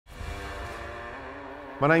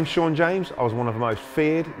My name's Sean James. I was one of the most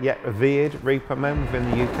feared yet revered Repo Men within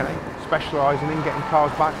the UK, specialising in getting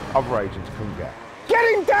cars back other agents couldn't get. Get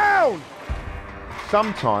him down!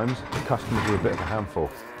 Sometimes the customers were a bit of a handful.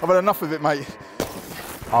 I've had enough of it, mate.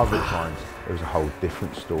 Other times it was a whole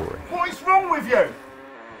different story. What is wrong with you?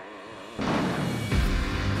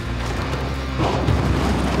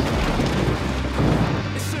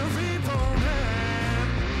 It's a Repo Man.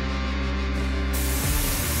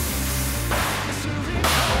 It's a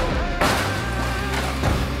Repo Man.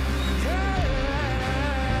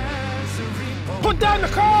 Yeah, it's a Repo. Put down the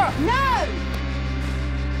car! No!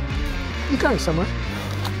 You going somewhere?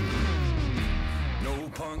 No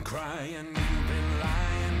pun crying, you've been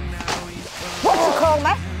lying, now he's What you call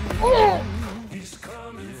me? Oh. He's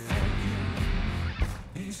coming for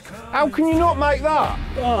you. He's coming. How can you not make that?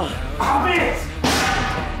 Have it!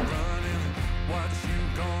 What you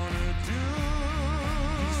gonna do?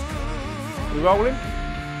 He's coming. We rolling?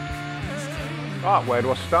 Right, where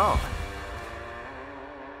do I start?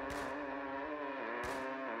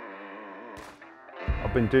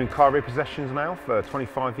 I've been doing car repossessions now for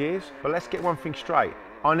 25 years, but let's get one thing straight.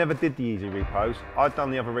 I never did the easy repos. I'd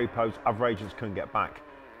done the other repos other agents couldn't get back.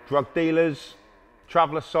 Drug dealers,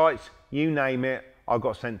 traveller sites, you name it, I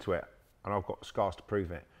got sent to it, and I've got the scars to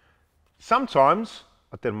prove it. Sometimes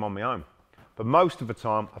I did them on my own, but most of the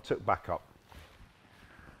time I took backup.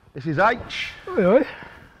 This is H. Really?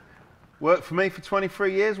 Worked for me for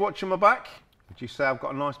 23 years, watching my back. Would you say I've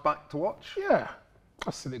got a nice back to watch? Yeah.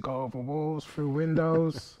 I've seen it go over walls, through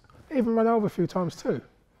windows, even run over a few times too.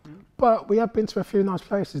 But we have been to a few nice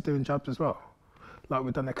places doing jobs as well. Like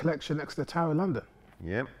we've done a collection next to the Tower of London.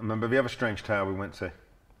 Yeah, remember the other strange tower we went to?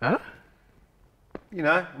 Huh? You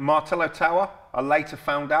know, Martello Tower. I later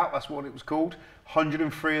found out that's what it was called.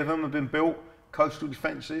 103 of them have been built, coastal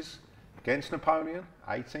defences, against Napoleon,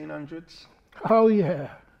 1800s. Oh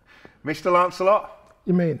yeah. Mr. Lancelot?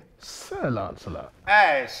 You mean Sir Lancelot?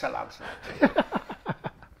 Hey, Sir Lancelot.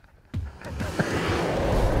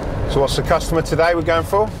 So what's the customer today we're going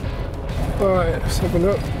for? Right, let's have a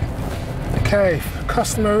look. Okay,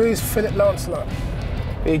 customer is Philip Lancelot.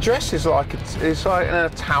 The address is like, it's like in a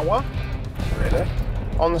tower. Really?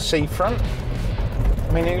 On the seafront.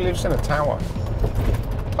 I mean, who lives in a tower?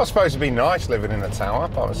 I suppose it'd be nice living in a tower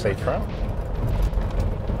by the seafront.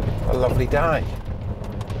 A lovely day.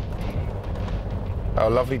 Oh, a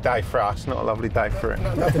lovely day for us, not a lovely day for it.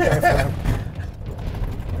 Not a lovely day for him.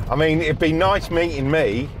 I mean, it'd be nice meeting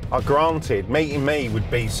me. Granted, meeting me would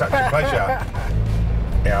be such a pleasure.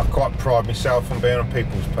 Yeah, I quite pride myself on being on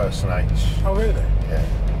people's personage. Oh really? Yeah.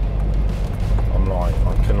 I'm like,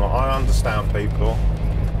 I understand people.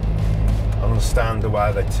 I understand the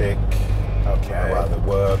way they tick. Okay. The way they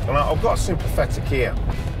work. And I've got a sympathetic ear.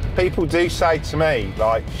 People do say to me,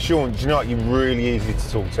 like, Sean, do you know what, you're really easy to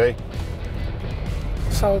talk to?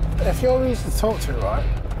 So if you're easy to talk to, right,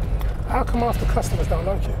 how come half the customers don't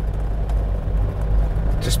like you?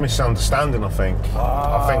 Just misunderstanding, I think.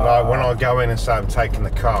 I think like when I go in and say I'm taking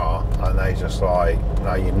the car, and they just like,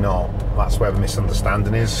 no, you're not. That's where the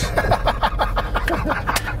misunderstanding is. Yeah.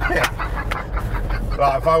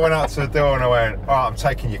 Like if I went out to the door and I went, oh, I'm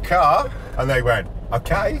taking your car, and they went,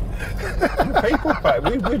 okay. People,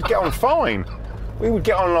 we'd get on fine. We would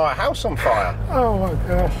get on like a house on fire. Oh my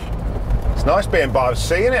gosh. It's nice being by the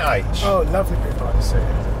sea, isn't it, H? Oh, lovely being by the sea.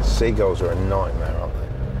 Seagulls are a nightmare, aren't they?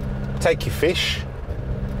 Take your fish.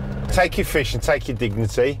 Take your fish and take your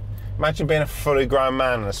dignity. Imagine being a fully grown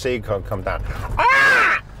man and a seagull come down.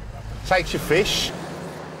 Ah! Takes your fish.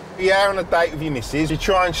 You're on a date with your missus. You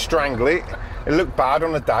try and strangle it. It'd look bad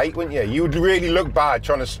on a date, wouldn't you? You would really look bad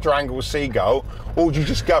trying to strangle a seagull. Or would you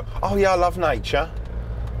just go, oh yeah, I love nature.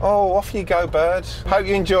 Oh, off you go, bird. Hope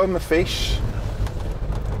you enjoy my fish.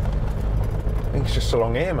 I think it's just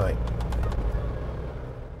along here, mate.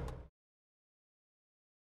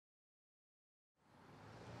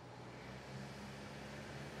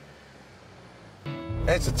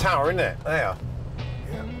 It's a tower, isn't it? There.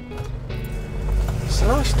 Yeah. It's a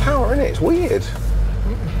nice tower, isn't it? It's weird.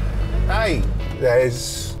 Hey,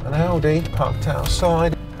 there's an Audi parked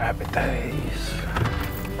outside. Happy days.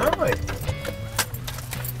 All right.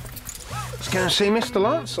 Let's go and see Mr.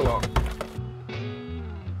 Lancelot.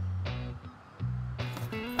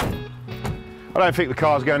 I don't think the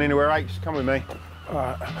car's going anywhere, H. Come with me. All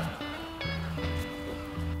right.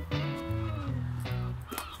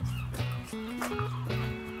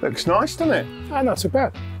 Looks nice, doesn't it? Ah, not too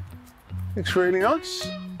bad. Looks really nice.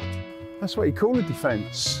 That's what you call a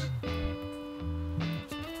defence.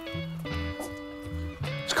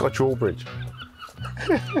 It's got a drawbridge.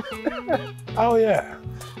 Oh yeah.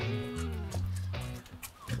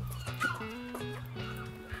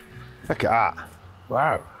 Look at that.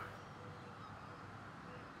 Wow.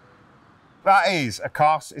 That is a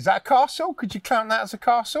castle. Is that a castle? Could you count that as a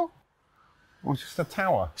castle? Or just a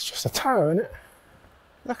tower? It's just a tower, isn't it?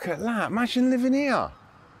 Look at that. Imagine living here.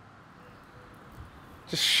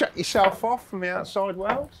 Just shut yourself off from the outside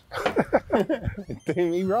world. Do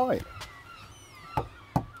me right.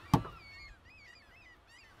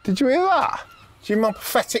 Did you hear that? Did you hear my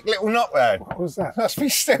pathetic little knock there? What was that? That's me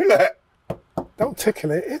still there. Don't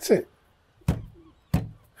tickle it, hit it.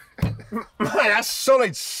 Man, that's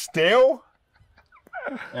solid steel.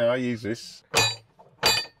 Yeah, I use this.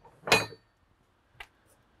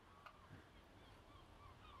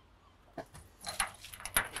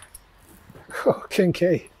 Oh,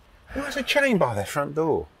 kinky. There's a chain by their front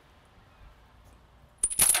door.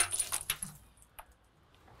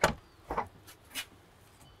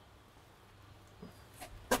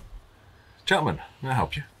 Gentlemen, may I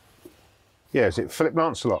help you? Yeah, is it Philip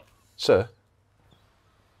Lancelot? Sir?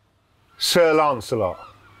 Sir Lancelot.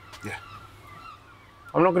 Yeah.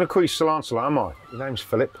 I'm not going to call you Sir Lancelot, am I? Your name's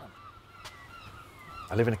Philip.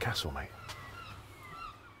 I live in a castle, mate.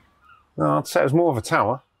 No, I'd say it was more of a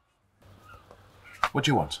tower. What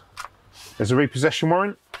do you want? There's a repossession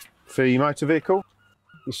warrant for your motor vehicle.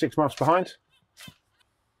 You're 6 months behind.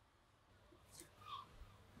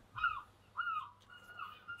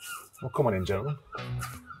 Well, come on in, gentlemen.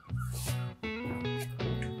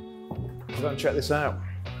 We'll go and check this out.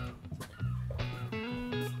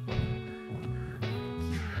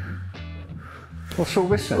 What's all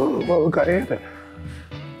this then? Oh, what we got here then?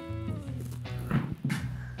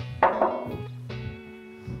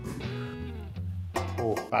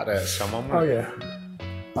 Oh, that there's someone. Oh yeah.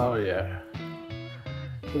 Oh yeah.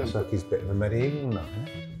 Looks like he's a bit of a medieval nut.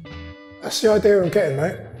 That's the idea I'm getting,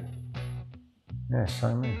 mate. Yeah,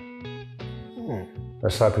 same here.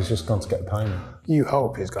 Let's hope he's just gone to get the payment. You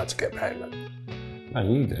hope he's got to get payment. No,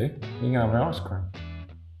 you do. You can have an ice cream.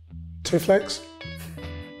 2 flakes?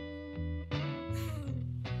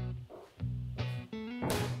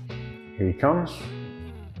 Here he comes.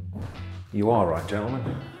 You are right,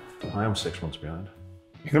 gentlemen. I am 6 months behind.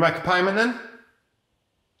 You gonna make a payment then?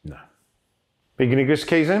 No. Are you gonna give us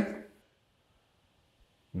keys in?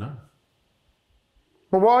 No.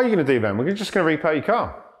 Well, what are you gonna do then? We're just gonna repay your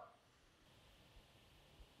car.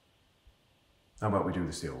 How about we do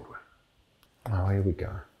this the old way? Oh, here we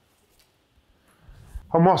go.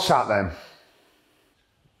 And what's that then?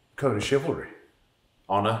 Code of chivalry.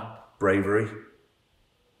 Honour, bravery,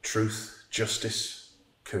 truth, justice,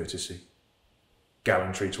 courtesy,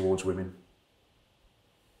 gallantry towards women.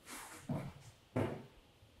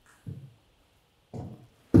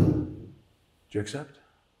 Do you accept?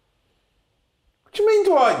 What do you mean,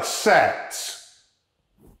 do I accept?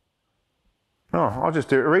 Oh, I'll just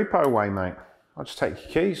do it a repo way, mate. I'll just take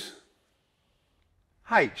your keys.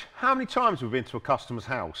 H, how many times have we been to a customer's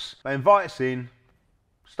house? They invite us in,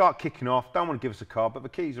 start kicking off, don't want to give us a card, but the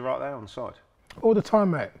keys are right there on the side. All the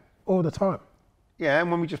time, mate. All the time. Yeah, and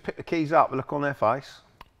when we just pick the keys up, the look on their face.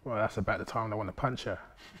 Well, that's about the time they want to punch you.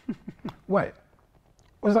 Wait,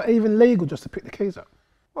 was that even legal just to pick the keys up?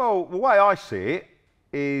 Well, the way I see it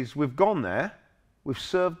is we've gone there, we've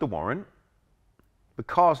served the warrant, the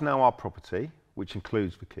car's now our property, which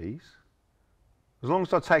includes the keys. As long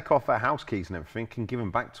as I take off our house keys and everything and give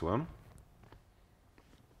them back to them.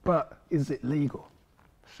 But is it legal?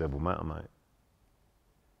 Civil matter, mate.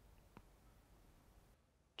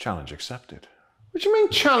 Challenge accepted. What do you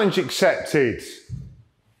mean challenge accepted?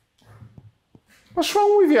 What's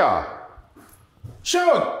wrong with you?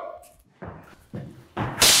 Sean!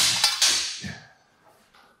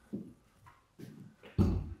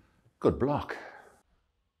 Good block.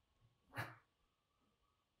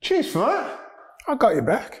 Cheers for that. I got you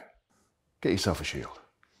back. Get yourself a shield.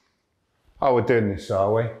 Oh, we're doing this,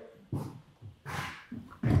 are we?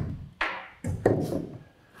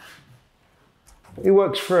 He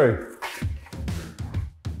works through.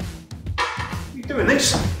 You doing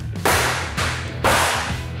this?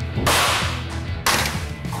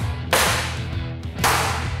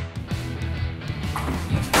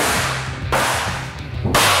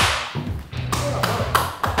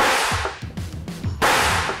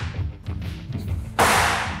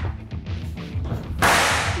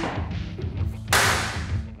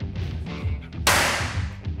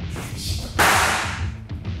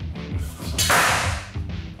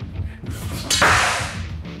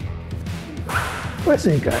 Where's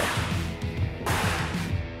he going?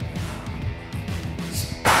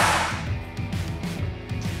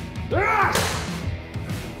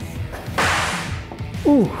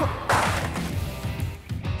 Ooh.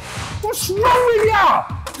 What's wrong with you?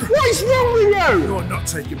 What is wrong with you? you? You're not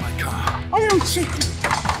taking my car. Are you chicken?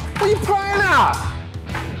 What are you playing at?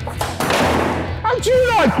 How do you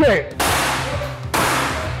like it?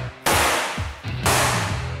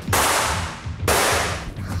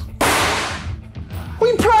 What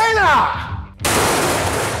are you playing at?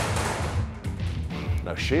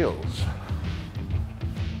 No shields.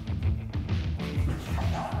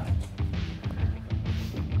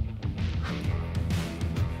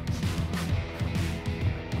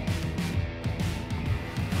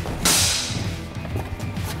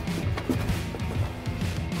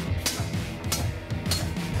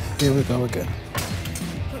 Here we go again.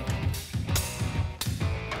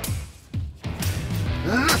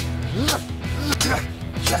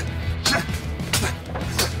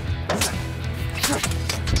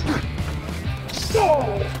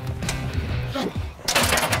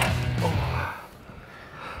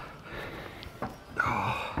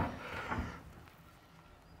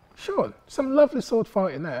 Sure, some lovely sword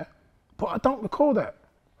fighting there, but I don't recall that.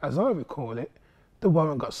 As I recall it, the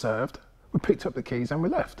warrant got served, we picked up the keys and we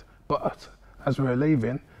left. But as we were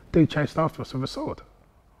leaving, dude chased after us with a sword.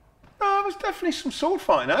 No, there was definitely some sword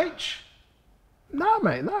fighting, H. Nah,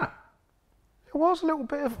 mate, nah. It was a little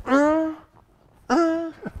bit of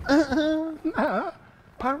Nah,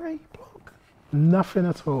 parry, block. nothing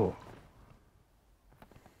at all.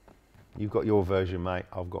 You've got your version, mate.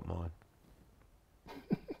 I've got mine.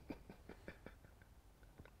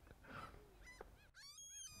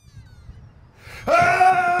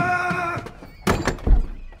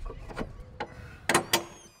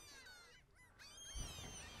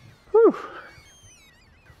 Whew.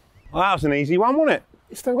 Well, that was an easy one, wasn't it?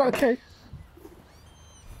 You still got a key?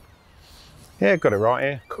 Yeah, got it right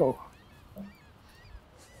here. Cool.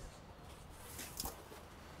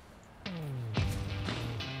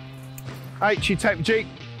 H, you take the Jeep.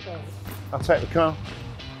 I'll take the car.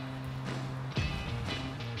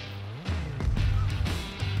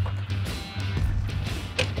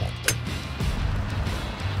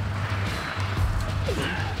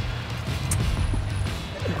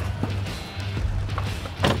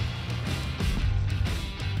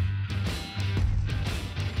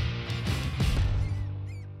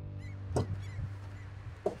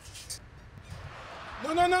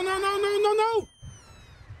 No.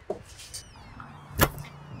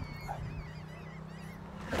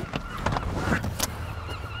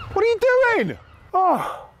 What are you doing?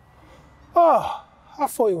 Oh, I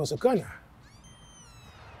thought he was a gunner.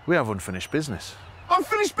 We have unfinished business.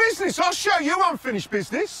 Unfinished business. I'll show you unfinished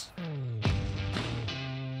business.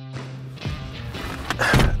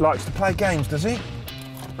 Likes to play games, does he?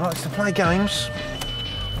 Likes to play games.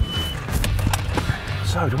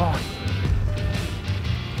 So do I.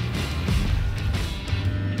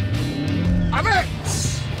 Have it!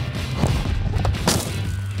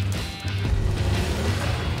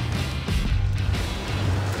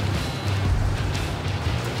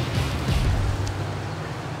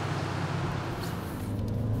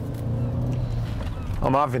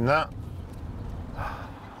 I'm having that.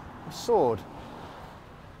 A sword.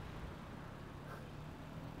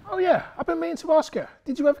 Oh yeah, I've been meaning to ask you,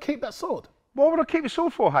 did you ever keep that sword? Why would I keep a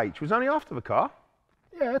sword for, H? It was only after the car.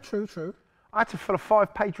 Yeah, true. I had to fill a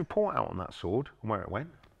 5-page report out on that sword and where it went.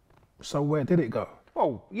 So where did it go?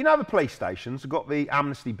 Well, you know the police stations have got the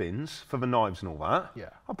amnesty bins for the knives and all that? Yeah.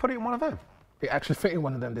 I put it in one of them. It actually fit in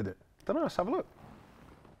one of them, did it? Don't know, let's have a look.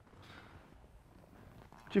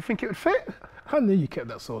 Do you think it would fit? I knew you kept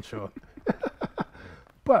that sword, Sean.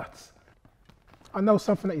 But I know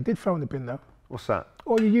something that you did throw in the bin though. What's that?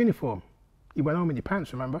 Or your uniform. You went home in your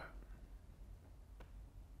pants, remember?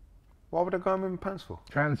 Why would I go home in my pants for?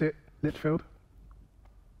 Transit, Litchfield.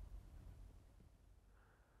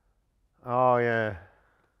 Oh, yeah.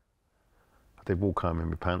 I did walk home in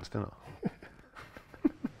my pants, didn't I?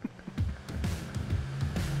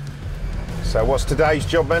 So what's today's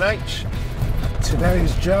job, then, H?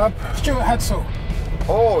 Today's job, Stuart Hadsall.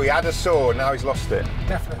 Oh, he had a sword, now he's lost it.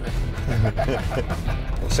 Definitely.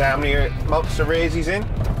 So how many months arrears he's in?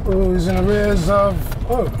 Oh, he's in arrears of,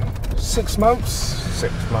 6 months.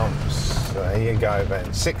 6 months. There you go,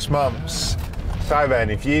 then. 6 months. So then,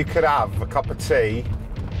 if you could have a cup of tea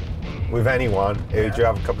with anyone, who would you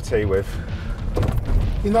have a cup of tea with?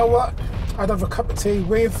 You know what? I'd have a cup of tea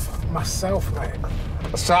with myself, mate.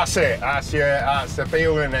 So that's it. That's the be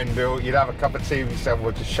all and end all. You'd have a cup of tea with yourself,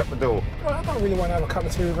 or just shut the door. Well, I don't really want to have a cup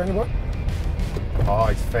of tea with anyone.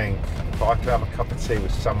 I think if I could have a cup of tea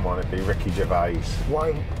with someone, it'd be Ricky Gervais. Why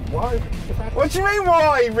Ricky Gervais? What do you mean,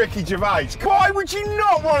 why Ricky Gervais? Why would you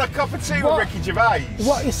not want a cup of tea with Ricky Gervais?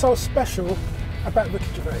 What is so special about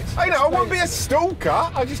Ricky Gervais? I know, I won't be a stalker.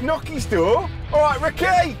 I'll just knock his door. All right,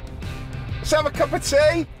 Ricky. Let's have a cup of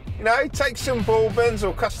tea. You know, take some bourbons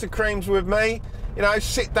or custard creams with me. You know,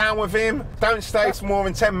 sit down with him. Don't stay for more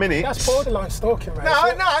than 10 minutes. That's borderline stalking, mate.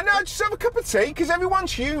 No, just have a cup of tea, because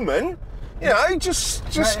everyone's human. You know, just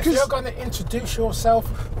Mate, because... if you're going to introduce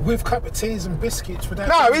yourself with cup of teas and biscuits without...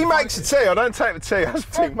 No, he makes the tea. I don't take the tea. That's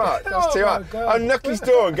too much. That's too much. I'd knock his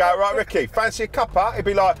door and go, right, Ricky, fancy a cuppa? He'd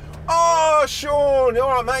be like, oh, Sean,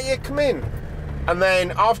 all right, mate, yeah, come in. And then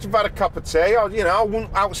after I've had a cup of tea, I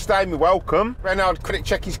wouldn't outstay my welcome. Then I'd credit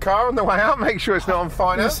check his car on the way out, make sure it's not on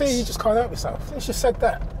finance. You see, you just can't help yourself. You just said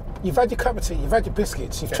that. You've had your cup of tea, you've had your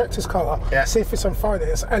biscuits, you've checked his car, see if it's on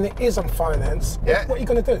finance, and it is on finance. Yeah. What are you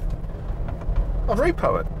going to do? I'd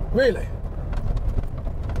repo it. Really?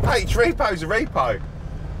 Hey, each repo's a repo.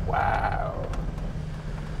 Wow.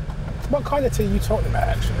 What kind of tea are you talking about,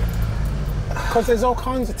 actually? Because there's all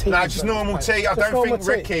kinds of tea. No, just normal tea. I don't think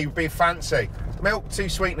Ricky would be fancy. Milk, 2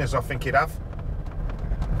 sweeteners, I think he'd have.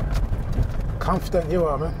 Confident you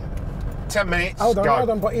are, man. 10 minutes. Hold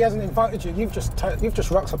on, but he hasn't invited you. You've just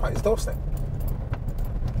rocked up at his doorstep.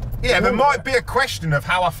 Yeah, there might be a question of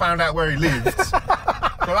how I found out where he lived.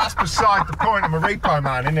 But that's beside the point. I'm a repo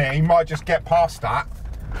man, isn't it? He might just get past that.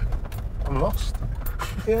 I'm lost.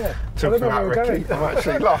 Yeah. Took from that, Ricky. I'm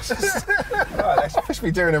actually lost. Right, let's supposed to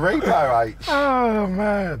be doing a repo, H. Oh,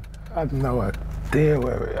 man. I had no idea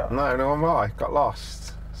where we are. No, no, am I? Got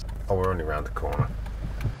lost. Oh, we're only round the corner.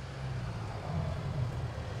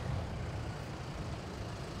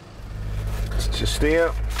 It's just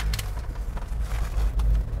here.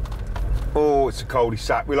 Oh, it's a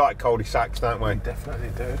cul-de-sac. We like cul-de-sacs, don't we? We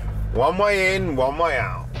definitely do. One way in, one way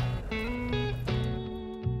out.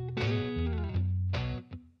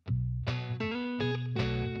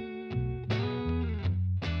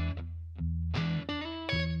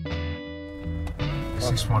 It's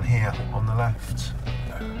this one here on the left.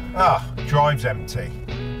 Ah, drive's empty.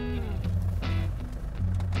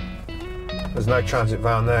 There's no transit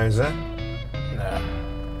van there, is there? No.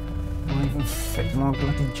 Won't even fit my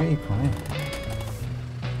bloody Jeep on it.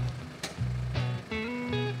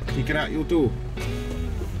 Can you get out your door?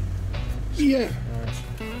 Yeah.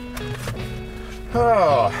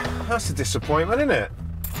 Oh, that's a disappointment, isn't it?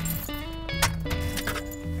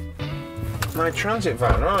 No transit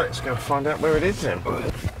van. Right, let's go find out where it is then.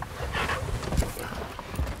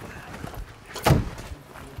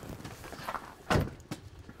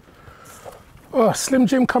 Oh, Slim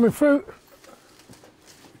Jim coming through.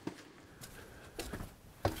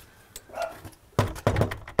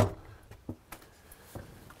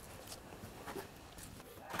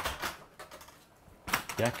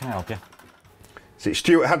 Yeah, can I help you? Is it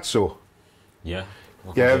Stuart Hadsaw? Yeah.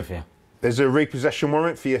 What can I do for you? There's a repossession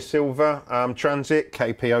warrant for your silver Transit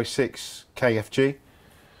KP06 KFG.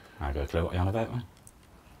 I got a clue what you're on about, man.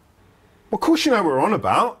 Well, of course you know what we're on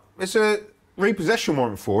about. There's a repossession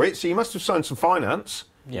warrant for it, so you must have signed some finance.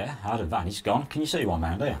 Yeah, I had a van, it's gone. Can you see one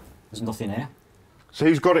round here? There's nothing here. So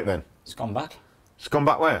who's got it then? It's gone back. It's gone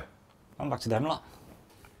back where? Gone back to them lot.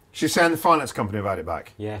 She's saying the finance company have had it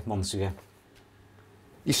back. Yeah, months ago.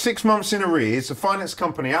 You're 6 months in arrears, the finance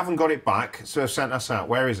company haven't got it back, so have sent us out.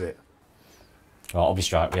 Where is it? Well, I'll be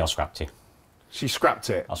straight with you, I'll scrapped it. She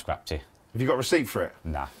scrapped it. I'll scrapped it. Have you got a receipt for it?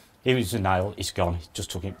 Nah. It was a nail, it's gone.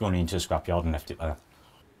 Just took it running into the scrapyard and left it there.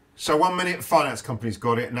 So 1 minute the finance company's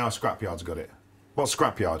got it, now a scrapyard's got it. What's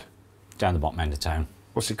scrapyard? Down the bottom end of town.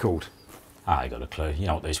 What's it called? I got a clue. You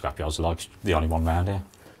know what these scrapyards are like. It's the only one round here.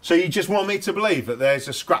 So you just want me to believe that there's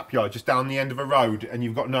a scrapyard just down the end of a road and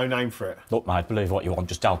you've got no name for it? Look, mate, believe what you want,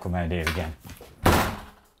 just don't come round here again.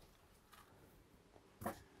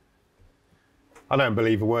 I don't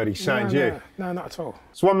believe a word he's saying to you. No, not at all.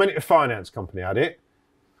 So 1 minute the finance company had it.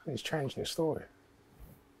 He's changing his story.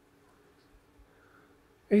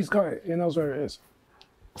 He's got it. He knows where it is.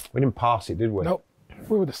 We didn't pass it, did we? Nope.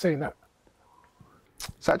 We would have seen that.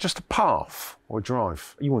 Is that just a path or a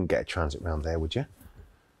drive? You wouldn't get a transit round there, would you?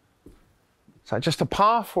 Is that just a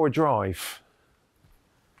path or a drive?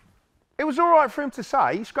 It was all right for him to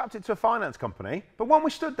say, he scrapped it to a finance company, but when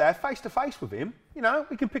we stood there face to face with him, you know,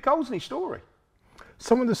 we can pick holes in his story.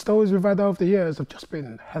 Some of the stories we've had over the years have just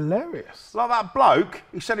been hilarious. Like that bloke,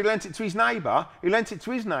 he said he lent it to his neighbour, he lent it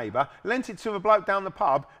to his neighbour, lent it to a bloke down the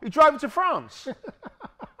pub, who drove it to France.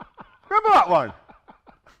 Remember that one?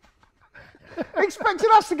 He expected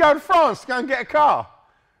us to go to France to go and get a car.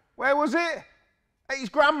 Where was it? At his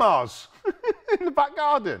grandma's, in the back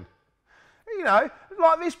garden. You know,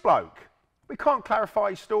 like this bloke. We can't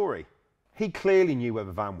clarify his story. He clearly knew where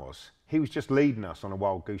the van was. He was just leading us on a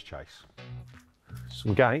wild goose chase.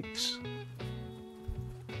 Some gates.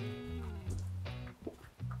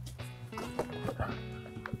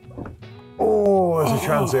 Oh, there's a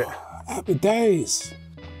transit. Happy days.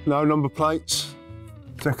 No number plates.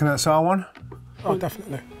 Do you reckon that's our one? Oh,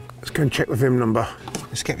 definitely. Let's go and check the VIN number.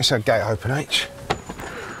 Let's get this gate open, H.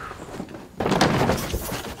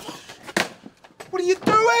 What are you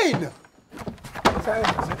doing?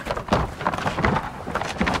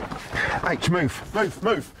 H, move.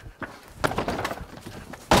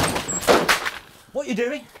 What are you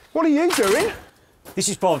doing? What are you doing? This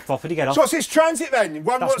is private property, get off. So what's this transit then?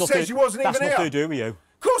 One That's what nothing- says you wasn't even That's here. nothing to do with you.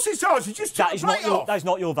 Of course it's ours, you just took That the is not plate your. off. That's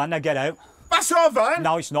not your van. Now get out. That's our van.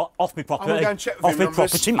 No, it's not. Off my property. I'm gonna go and check the Off VIN my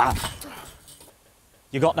numbers. property, man.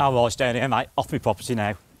 You got no rights down here, mate. Off my property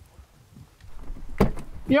now.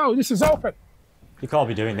 Yo, this is open. You can't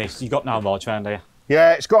be doing this. You got no rights around here.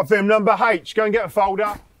 Yeah, it's got VIN number H. Go and get a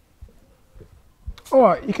folder. All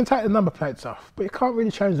right, you can take the number plates off, but you can't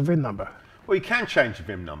really change the VIN number. Well, you can change the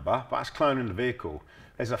VIN number, but that's cloning the vehicle.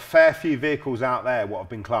 There's a fair few vehicles out there what have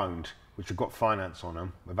been cloned, which have got finance on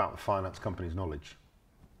them without the finance company's knowledge.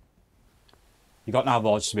 You got no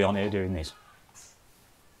rights to be on here doing this.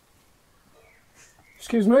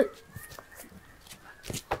 Excuse me?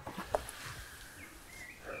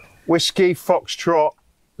 Whiskey Foxtrot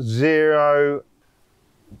 0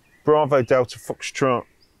 Bravo Delta Foxtrot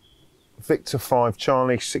Victor 5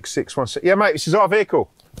 Charlie 6616. Yeah, mate, this is our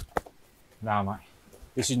vehicle. No, mate.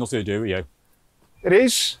 This is nothing to do with you. It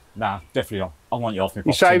is. Nah, definitely not. I want you off my You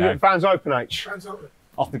property say now. the van's open, H. Hands open.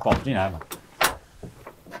 Off my property now, man.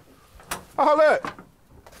 Oh, look.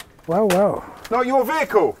 Well. Not your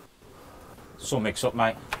vehicle. Some mix up,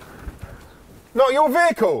 mate. Not your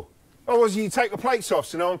vehicle. Otherwise, you take the plates off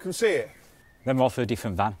so no one can see it. Then we're off a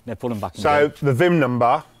different van. They're pulling back in. So the VIN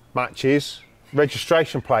number matches,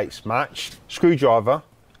 registration plates match, screwdriver.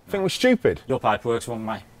 I think we're stupid. Your paperwork's one,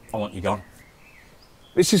 mate. I want you gone.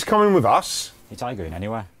 This is coming with us. It ain't going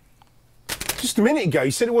anywhere. Just a minute ago,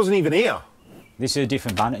 you said it wasn't even here. This is a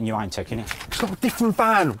different van and you ain't taking it. It's not a different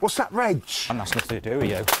van. What's that reg? And that's nothing to do with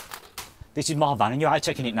you. This is my van and you ain't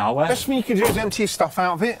taking it nowhere. Best thing you can do is empty your stuff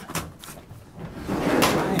out of it.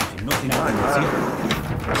 Nothing out of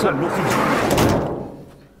nothing. It's not nothing.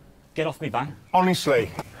 Get off me van.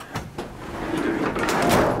 Honestly.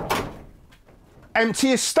 Empty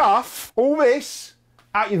your stuff, all this,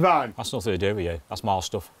 out your van. That's nothing to do with you. That's my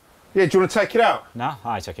stuff. Yeah, do you want to take it out? No,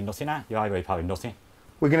 I ain't taking nothing out. You ain't repaying nothing.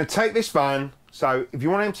 We're going to take this van, so if you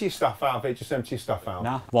want to empty your stuff out of it, just empty your stuff out.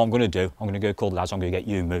 No, what I'm going to do, I'm going to go call the lads, I'm going to get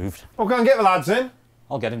you moved. Well, go and get the lads then.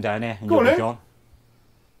 I'll get them down here and Go you'll on, be then. gone.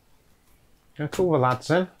 Go call the lads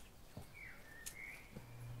then.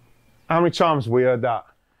 How many times have we heard that?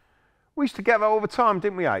 We used to get that all the time,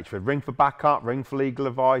 didn't we, H? We'd ring for backup, ring for legal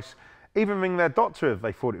advice, even ring their doctor if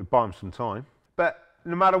they thought it would buy them some time. But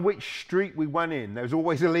no matter which street we went in, there was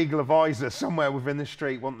always a legal advisor somewhere within the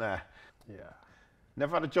street, wasn't there? Yeah.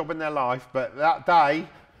 Never had a job in their life, but that day,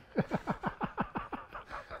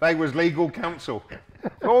 they was legal counsel.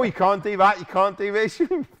 Oh, you can't do that, you can't do this.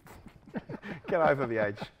 Get over the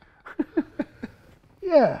edge.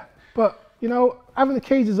 Yeah, but, you know, having the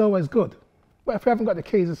keys is always good. But if we haven't got the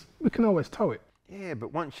keys, we can always tow it. Yeah,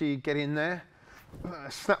 but once you get in there,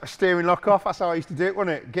 snap the steering lock off. That's how I used to do it,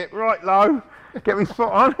 wasn't it? Get right low, get my foot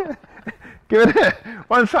on. Give it a,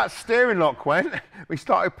 once that steering lock went, we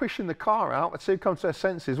started pushing the car out. The two come to their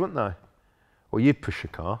senses, wouldn't they? Or you'd push the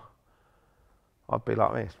car. I'd be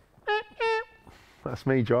like this. That's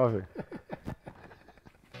me driving.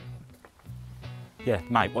 Yeah,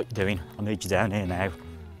 mate, what you doing? I need you down here now.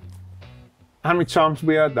 How many times have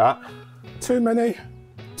we heard that? Too many.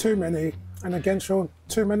 And again, Sean,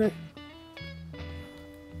 too many.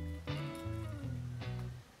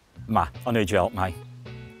 Matt, I need your help, mate.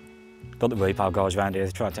 Got the repo guys round here,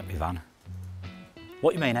 they try to take me van.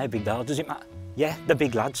 What do you mean, how big they are? Does it matter? Yeah, the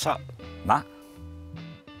big lads, so... Matt?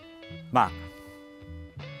 Matt?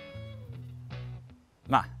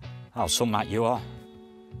 Matt? Oh, some Matt you are.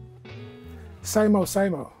 Same old. Do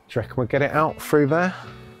you reckon we'll get it out through there?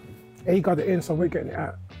 He got it in, so we're getting it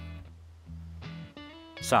out.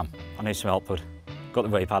 Sam, I need some help, bud. Got the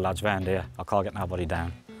repo lads round here, I can't get nobody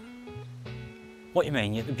down. What do you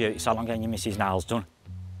mean, you're the beauty salon getting your missus' nails done?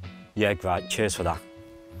 Yeah, great, cheers for that.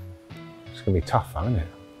 It's going to be tough, isn't it?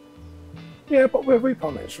 Yeah, but we're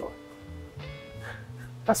repo men, Sean.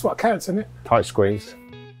 That's what counts, isn't it? Tight squeeze.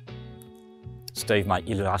 Steve, mate,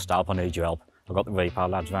 you're the last help, I need your help. I've got the repo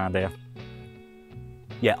lads round here.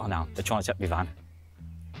 Yeah, I know, they're trying to take me van.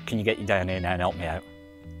 Can you get you down here now and help me out?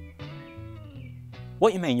 What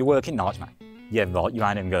do you mean, you're working nights, mate? Yeah, right, you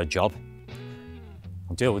ain't even got a job.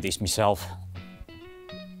 I'll deal with this myself.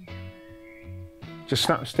 Just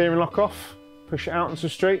snap the steering lock off, push it out into the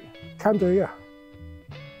street. Can do, yeah.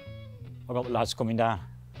 I've got the lads coming down.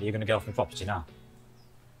 Are you going to go off my property now?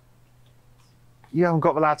 You haven't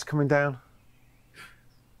got the lads coming down.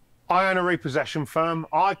 I own a repossession firm.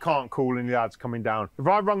 I can't call any lads coming down. If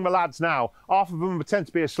I rung the lads now, half of them pretend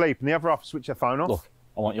to be asleep and the other half switch their phone off. Look,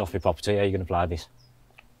 I want you off your property. How are you going to play this?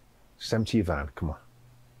 Just empty your van, come on.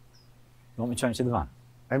 You want me to empty the van?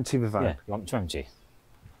 Empty the van. Yeah, you want me to empty?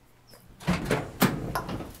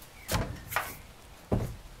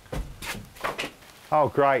 Oh,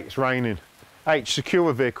 great, it's raining. H, secure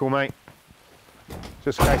the vehicle, mate.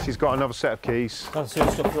 Just in case he's got another set of keys. That's the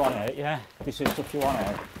stuff you want out, yeah? This is stuff you want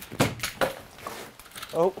out.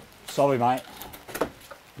 Oh, sorry, mate.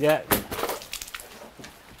 Yeah.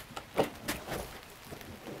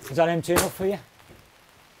 Is that empty enough for you?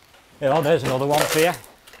 Yeah, there's another one for you.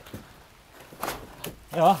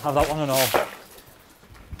 Yeah, have that one and all.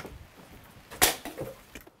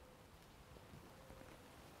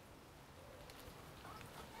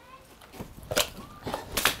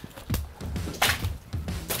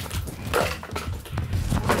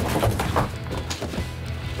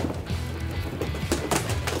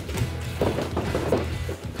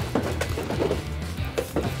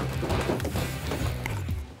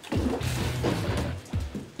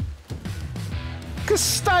 Look at the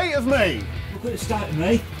state of me! Look at the state of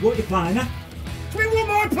me. What are you playing at? What am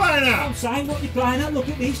I playing at? I'm saying, what are you playing at? Look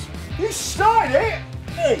at this. You started it!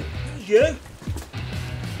 Hey, it was you.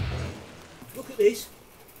 Look at this.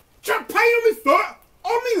 Chuck paint on my foot,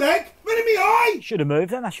 on my leg, then in my eye! Should have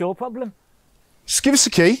moved then, that's your problem. Just give us the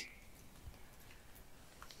key.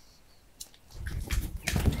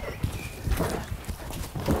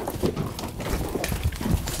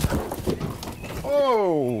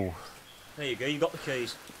 Oh! There you go, you got the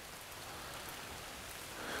keys.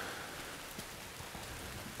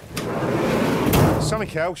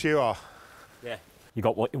 Something else you are. Yeah. You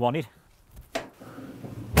got what you wanted?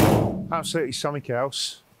 Absolutely something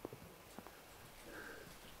else.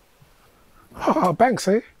 Oh,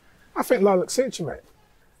 Banksy. I think lilac suits you, mate.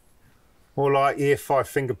 More like year 5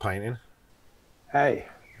 finger painting. Hey,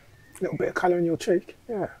 a little bit of colour in your cheek.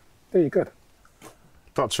 Yeah, there you go.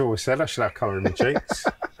 Doctor always said I should have colour in my cheeks.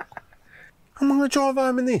 I'm going to drive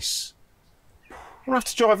home in this. I'm going to have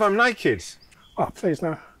to drive home naked. Oh, please,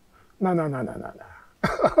 no. No. No.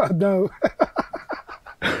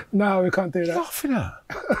 No, we can't do that. Laughing at?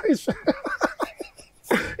 It's,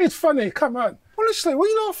 it's funny, come on. Honestly, what are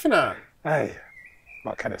you laughing at? Hey,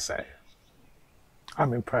 what can I say?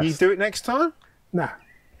 I'm impressed. You do it next time? Nah.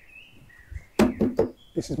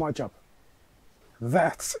 This is my job.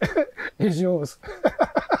 That is yours.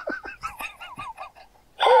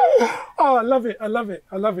 Oh, I love it, I love it,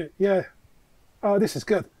 I love it, yeah. Oh, this is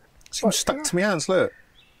good. Seems stuck to my hands, look.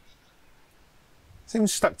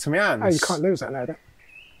 Seems stuck to my hands. Oh, you can't lose that now, then.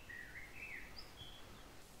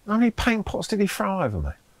 How many paint pots did he throw over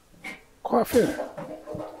me? Quite a few.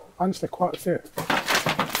 Honestly, quite a few.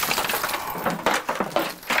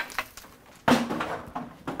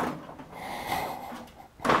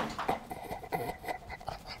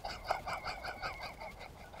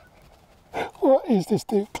 What is this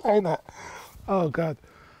dude playing at? Oh, God.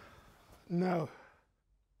 No.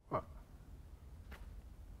 What?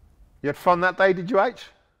 You had fun that day, did you, H?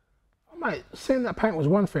 Mate, seeing that paint was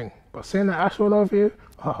one thing, but seeing that ash all over you,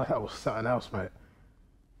 oh, that was something else, mate.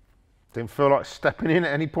 Didn't feel like stepping in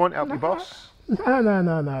at any point, help your boss?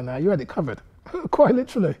 No. You had it covered. Quite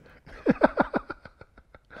literally.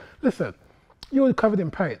 Listen, you were covered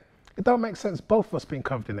in paint. It don't make sense both of us being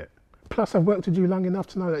covered in it. Plus, I've worked with you long enough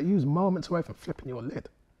to know that you was moments away from flipping your lid.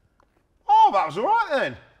 Oh, that was all right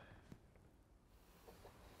then.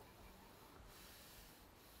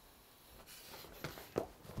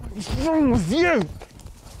 What's wrong with you?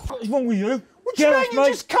 What's wrong with you? What do you mean you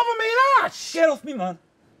just cover me in ash? Get off me, man.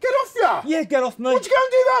 Get off ya! Yeah, get off me. What'd you go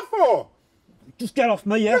and do that for? Just get off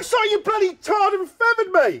me, yeah? Looks like you bloody tarred and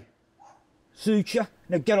feathered me. Suit ya.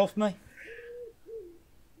 Now get off me.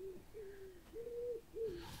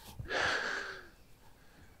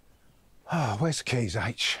 Oh, where's the keys,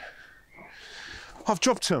 H? I've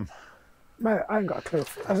dropped them. Mate, I ain't got a clue.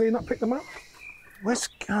 Has he not picked them up? Where's...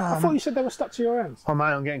 I thought you said they were stuck to your hands. Oh, mate,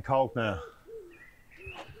 I'm getting cold now.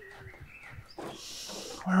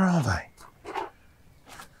 Where are they?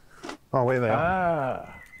 Oh, here they are.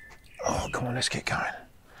 Ah. Oh, come on, let's get going.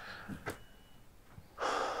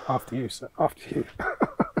 After you, sir. After you.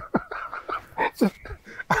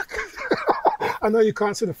 I know you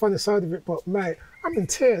can't see the funny side of it, but mate, I'm in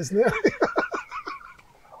tears now.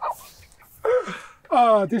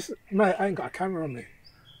 Oh, mate, I ain't got a camera on me.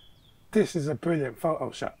 This is a brilliant photo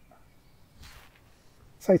shot.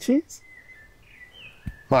 Say cheese?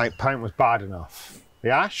 Mate, paint was bad enough. The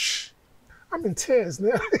ash? I'm in tears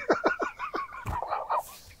now.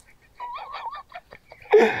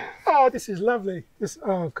 Oh, this is lovely. This,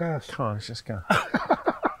 oh gosh. Come on, let's just go.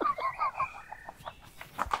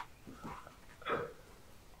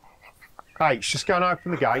 H, just go and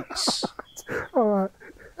open the gates. All right.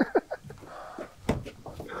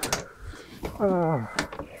 Oh.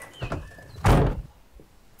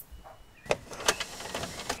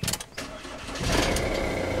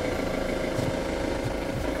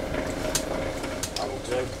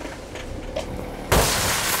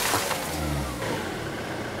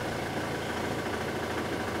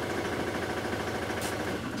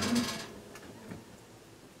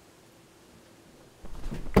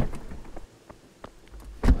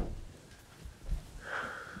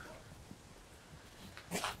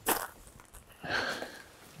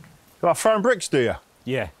 You like throwing bricks, do you?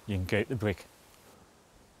 Yeah, you can keep the brick.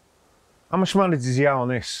 How much money does he owe on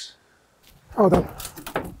this? Hold on.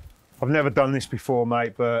 I've never done this before,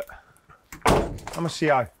 mate, but how much does he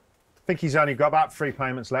owe? I think he's only got about 3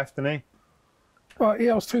 payments left, hasn't he? Well, he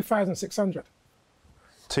owes 2,600.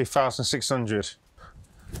 2,600.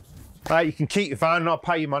 Mate, you can keep your phone and I'll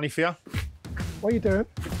pay you money for you. What are you doing?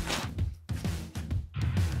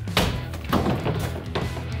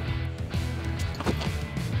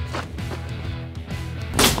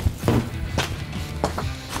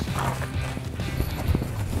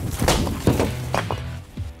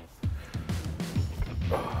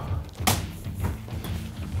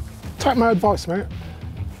 Take my advice, mate.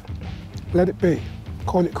 Let it be.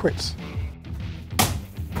 Call it quits.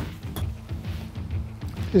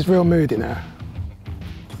 He's real moody now.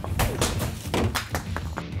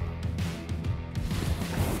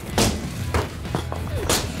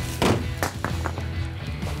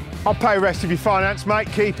 I'll pay the rest of your finance,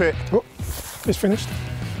 mate. Keep it. Oh, it's finished.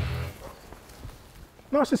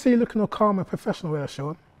 Nice to see you looking all calm and professional here,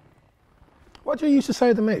 Sean. What do you used to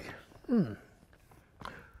say to me?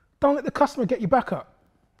 Don't let the customer get your back up.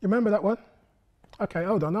 You remember that one? Okay,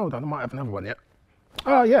 hold on. I might have another one yet.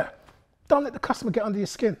 Oh, yeah. Don't let the customer get under your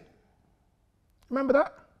skin. Remember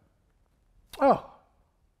that? Oh,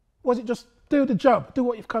 was it just do the job, do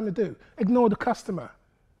what you've come to do, ignore the customer?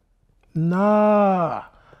 Nah,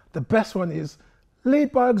 the best one is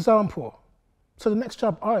lead by example. So the next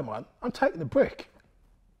job I'm on, I'm taking the brick.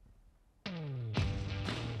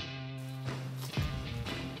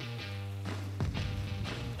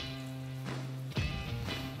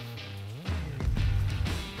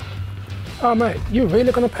 Oh mate, you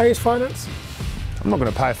really gonna pay his finance? I'm not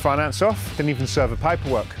going to pay finance off. Didn't even serve the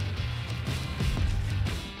paperwork.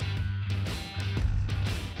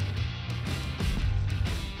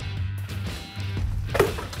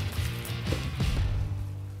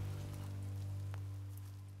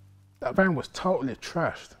 That van was totally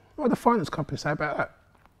trashed. What did the finance company say about that?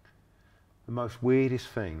 The most weirdest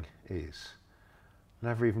thing is, I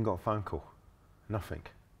never even got a phone call. Nothing.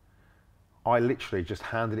 I literally just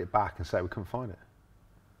handed it back and said we couldn't find it.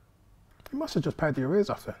 He must have just paid your ears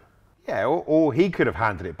off then. Yeah, or he could have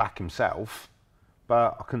handed it back himself,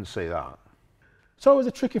 but I couldn't see that. So it was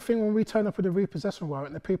a tricky thing when we turn up with a repossession warrant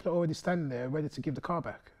and the people are already standing there ready to give the car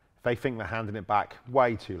back. They think they're handing it back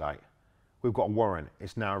way too late. We've got a warrant,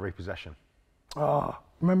 it's now a repossession. Oh,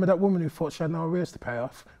 remember that woman who thought she had no arrears to pay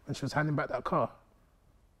off when she was handing back that car?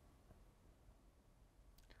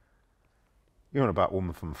 You're on about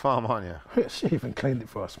woman from the farm, aren't you? She even cleaned it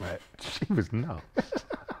for us, mate. She was nuts.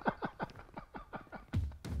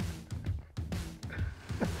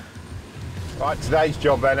 Right, today's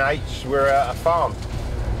job, NH, we're at a farm.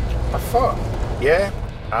 A farm? Yeah,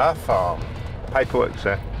 a farm. Paperwork's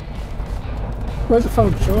there. Where's the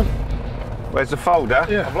folder, Sean? Where's the folder?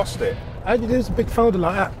 Yeah. I've lost it. How do you lose a big folder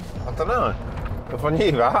like that? I don't know. If I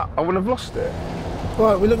knew that, I wouldn't have lost it.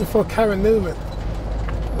 Right, we're looking for Karen Newman.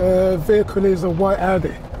 Vehicle is a white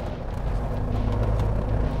Audi.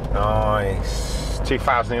 Nice.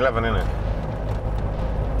 2011, isn't it?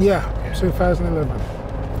 Yeah, 2011.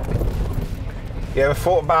 You ever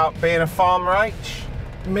thought about being a farmer, H?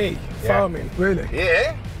 Me, Yeah. farming, really?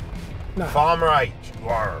 Yeah? No, Farmer H.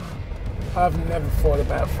 Warr. I've never thought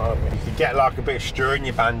about farming. You get like a bit of straw in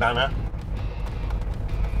your bandana.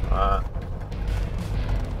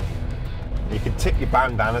 You can tip your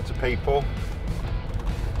bandana to people.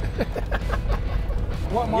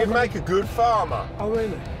 What am I You'd gonna- make a good farmer. Oh,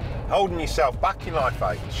 really? Holding yourself back in life,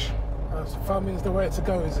 H. So farming's the way to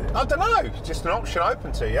go, is it? I don't know, it's just an option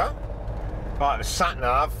open to you. Like the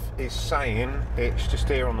sat-nav is saying it's just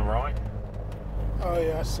here on the right. Oh,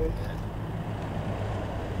 yeah, I see.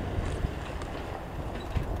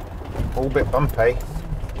 All a bit bumpy.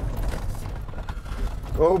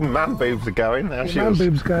 Oh, man boobs are going. There she Man is.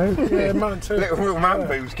 boobs go. Yeah, mine too. Little man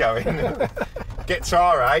boobs going. Get to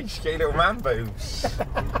our age, get your little man boobs.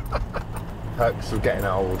 Perks of getting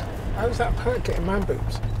old. How's that perk getting man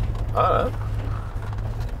boobs? I don't know.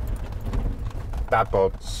 Dad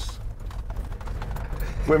bods.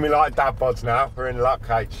 Women like dad bods now. We're in luck,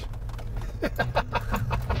 H.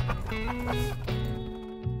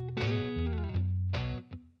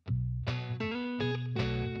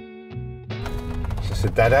 Is this a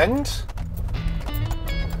dead end?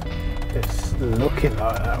 It's looking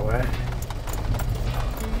like that way.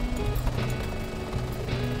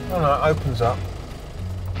 Oh no, it opens up.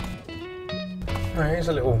 Oh, here's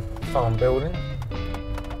a little farm building.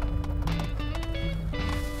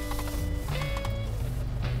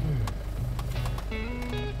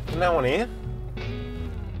 No one here.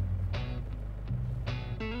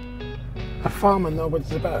 A farmer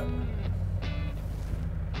nobody's about.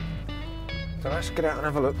 So let's get out and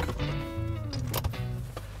have a look.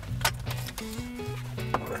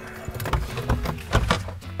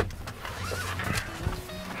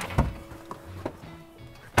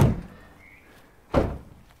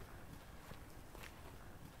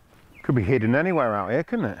 Could be hidden anywhere out here,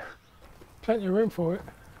 couldn't it? Plenty of room for it.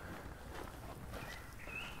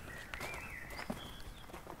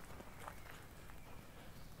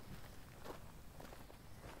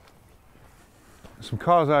 Some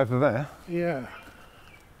cars over there. Yeah.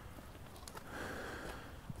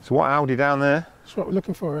 So what Audi down there? That's what we're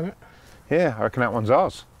looking for, isn't it? Yeah, I reckon that one's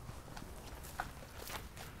ours.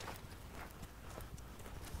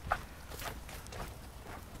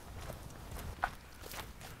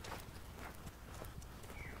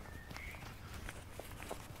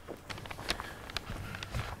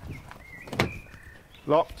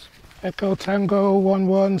 Locked. Echo Tango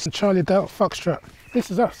 11 Charlie Delta Foxtrot.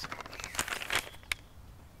 This is us.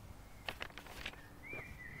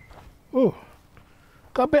 Ooh,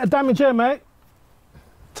 got a bit of damage here, mate.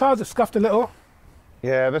 Tires are scuffed a little.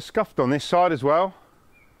 Yeah, they're scuffed on this side as well.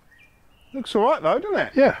 Looks all right though, doesn't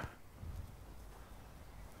it? Yeah.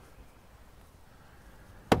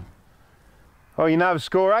 Oh, you know the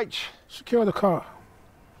score, H? Secure the car.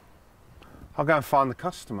 I'll go and find the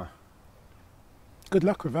customer. Good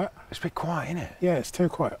luck with that. It's a bit quiet, isn't it? Yeah, it's too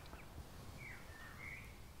quiet.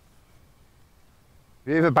 If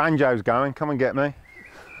you hear the banjo's going, come and get me.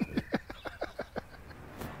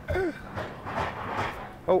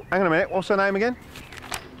 Oh, hang on a minute, what's her name again?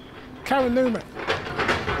 Karen Newman.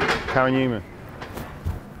 Karen Newman.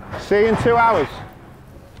 See you in 2 hours.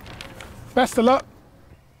 Best of luck.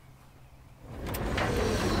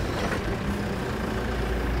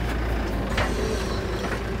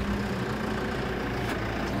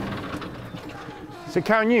 Is it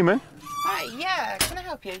Karen Newman? Hi, yeah, can I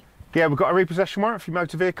help you? Yeah, we've got a repossession warrant for your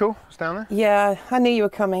motor vehicle. It's down there. Yeah, I knew you were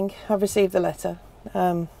coming. I've received the letter.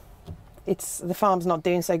 The farm's not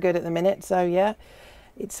doing so good at the minute, so yeah,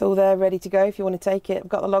 it's all there ready to go if you want to take it. I've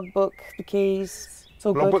got the logbook, the keys, it's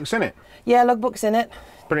all good. Logbook's in it? Yeah, logbook's in it.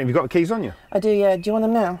 Brilliant, have you got the keys on you? I do, yeah. Do you want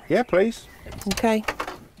them now? Yeah, please. Okay.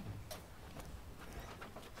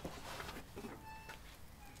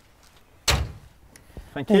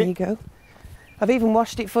 Thank you. There you go. I've even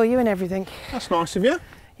washed it for you and everything. That's nice of you.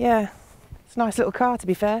 Yeah, it's a nice little car, to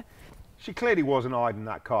be fair. She clearly wasn't hiding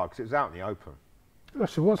that car because it was out in the open. Well,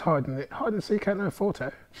 she was hiding it. Hide and seek ain't no forte.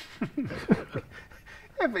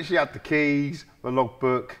 Yeah, but she had the keys, the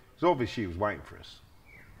logbook. It's obvious she was waiting for us.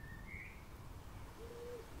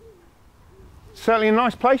 Certainly a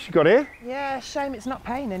nice place you got here. Yeah, shame it's not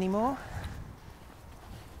paying anymore.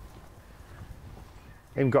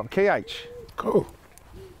 Even got a key, H. Cool.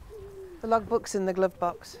 The logbook's in the glove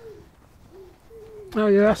box. Oh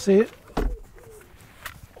yeah, I see it.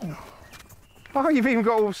 Oh, you've even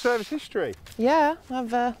got all the service history. Yeah,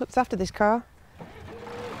 I've looked after this car.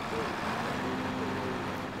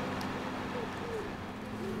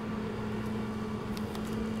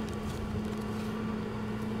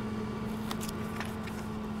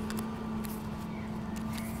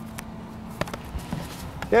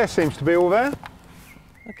 Yeah, seems to be all there.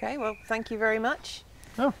 Okay, well, thank you very much.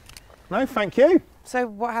 Oh, no, thank you. So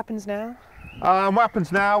what happens now? What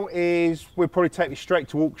happens now is we'll probably take this straight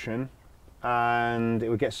to auction and it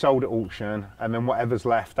will get sold at auction, and then whatever's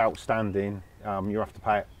left outstanding, you'll have to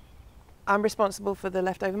pay it. I'm responsible for the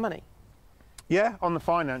leftover money? Yeah, on the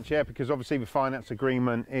finance, yeah, because obviously the finance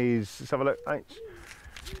agreement is, let's have a look, H.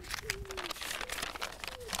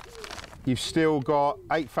 You've still got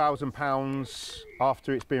 £8,000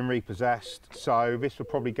 after it's been repossessed, so this will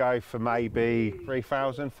probably go for maybe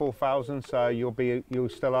 3,000, 4,000, so you'll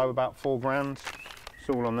still owe about 4 grand. It's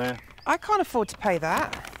all on there. I can't afford to pay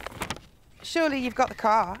that. Surely you've got the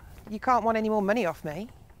car. You can't want any more money off me.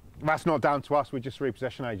 That's not down to us, we're just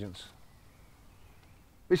repossession agents.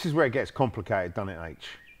 This is where it gets complicated, doesn't it, H?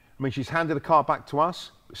 I mean, she's handed the car back to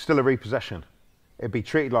us, it's still a repossession. It'd be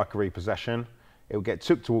treated like a repossession. It would get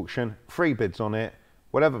took to auction, 3 bids on it,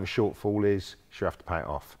 whatever the shortfall is, she'll have to pay it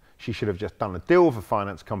off. She should have just done a deal with a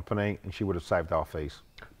finance company and she would have saved our fees.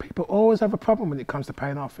 People always have a problem when it comes to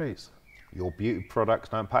paying our fees. Your beauty products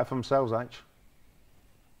don't pay for themselves, H.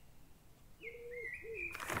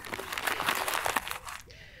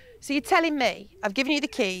 So you're telling me, I've given you the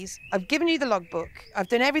keys, I've given you the logbook, I've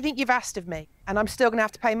done everything you've asked of me, and I'm still gonna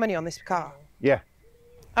have to pay money on this car? Yeah.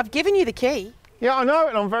 I've given you the key. Yeah, I know,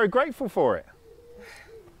 and I'm very grateful for it.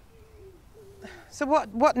 So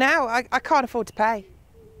what now? I can't afford to pay.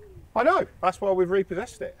 I know, that's why we've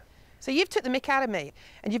repossessed it. So you've took the mick out of me,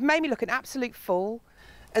 and you've made me look an absolute fool.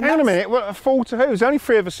 And Hang on a minute, what, a fool to who? There's only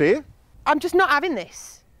 3 of us here. I'm just not having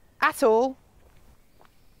this, at all.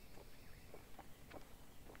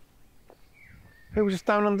 People just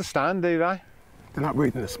don't understand, do they? They're not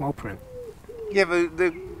reading the small print. Yeah, but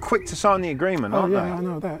they're quick to sign the agreement, aren't yeah, they? I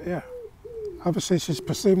know that, yeah. Obviously, she's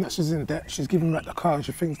presuming that she's in debt. She's giving back the car and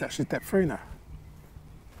she thinks that she's debt-free now.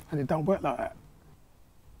 And it don't work like that.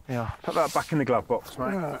 Yeah, put that back in the glove box,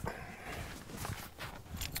 mate. Right.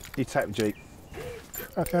 You take the Jeep.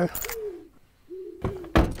 Okay.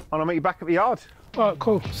 I'll meet you back at the yard. All right,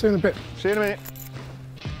 cool. See you in a bit. See you in a minute.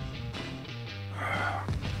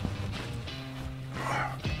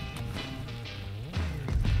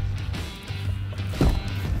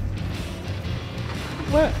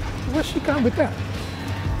 Where's she going with that?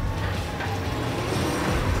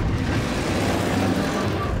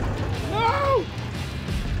 No!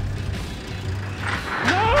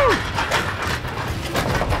 No!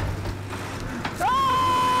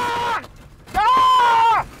 Ah!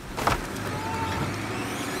 Ah!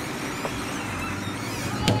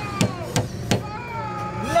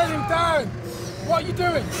 Let him down! What are you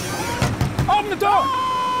doing? Open the door!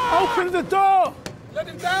 Open the door! Let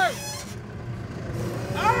him down!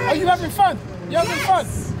 Are you having fun? You having fun?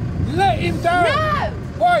 Let him down! No!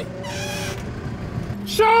 Why?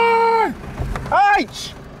 Sean!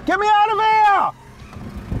 H! Get me out of here!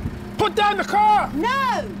 Put down the car!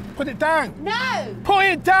 No! Put it down! No! Put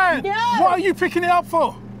it down! No! What are you picking it up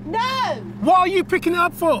for? No! What are you picking it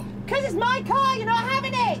up for? Because it's my car, you're not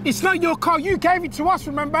having it! It's not your car. You gave it to us,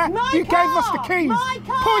 remember? My you car! gave us the keys. My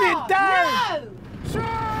car! Put it down! No!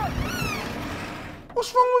 Sean!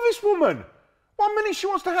 What's wrong with this woman? 1 minute she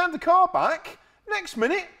wants to hand the car back, next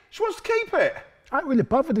minute she wants to keep it. I ain't really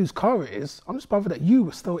bothered whose car it is. I'm just bothered that you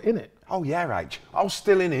were still in it. Oh yeah, H. I was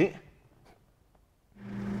still in it.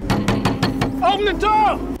 Open the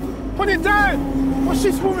door! Put it down! What's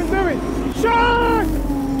this woman doing? Sean!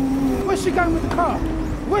 Where's she going with the car?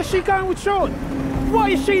 Where's she going with Sean? What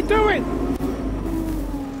is she doing?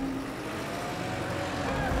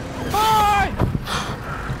 Hi!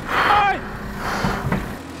 Hi!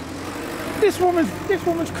 This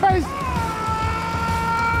woman's crazy.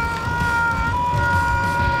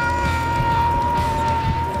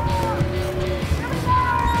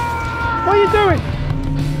 What are you doing?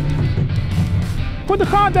 Put the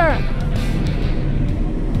car down.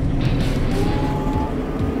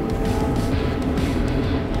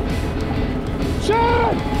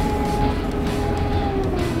 Sean!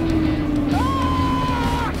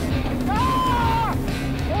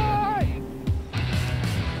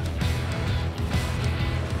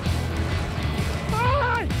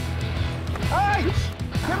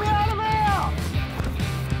 Get me out of here!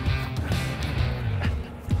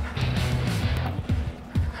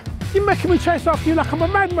 You're making me chase after you like I'm a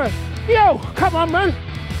madman. Yo, come on, man.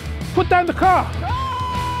 Put down the car.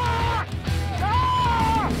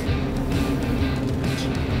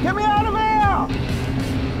 Get me out of here!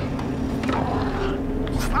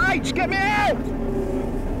 H, get me out!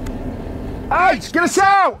 H, get us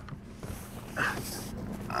out!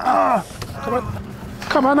 Come on.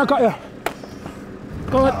 Come on, I got you.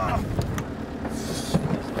 Go on.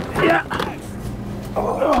 Yeah.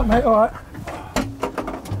 Oh, mate, all right.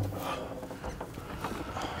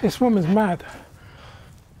 This woman's mad.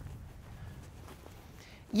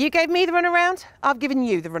 You gave me the runaround, I've given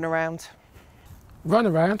you the runaround. Run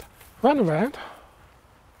around? Run around?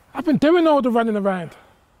 I've been doing all the running around.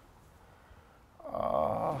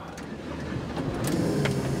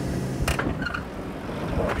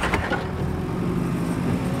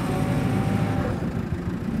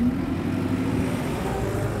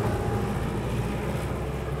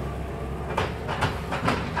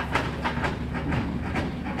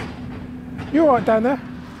 You all right down there?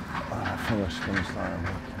 I think I should finish that.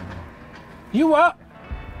 You what?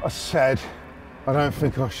 I said, I don't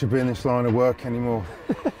think I should be in this line of work anymore.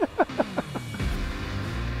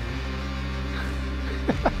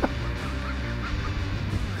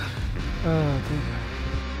 Oh, dear.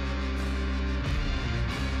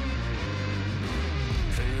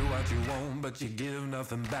 Say what you want, but you give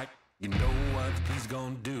nothing back. You know what he's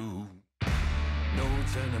gonna do. No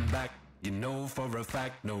turning back. You know for a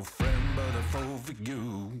fact, no friend but a foe for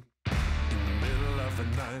you. In the middle of the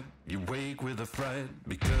night, you wake with a fright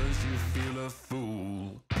because you feel a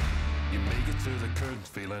fool. You make it to the curtains,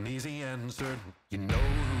 feeling easy and certain. You know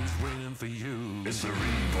who's waiting for you. It's a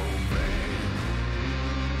Repo Man.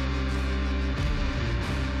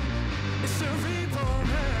 It's a Repo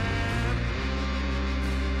Man.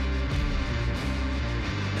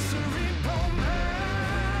 It's a Repo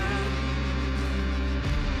Man.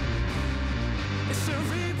 It's a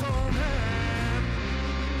Repo Man.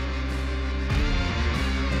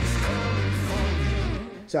 He's coming for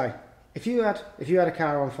you. So, if you had a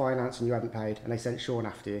car on finance and you hadn't paid and they sent Sean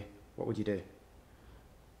after you, what would you do?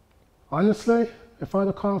 Honestly, if I had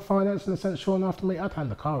a car on finance and they sent Sean after me, I'd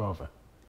hand the car over.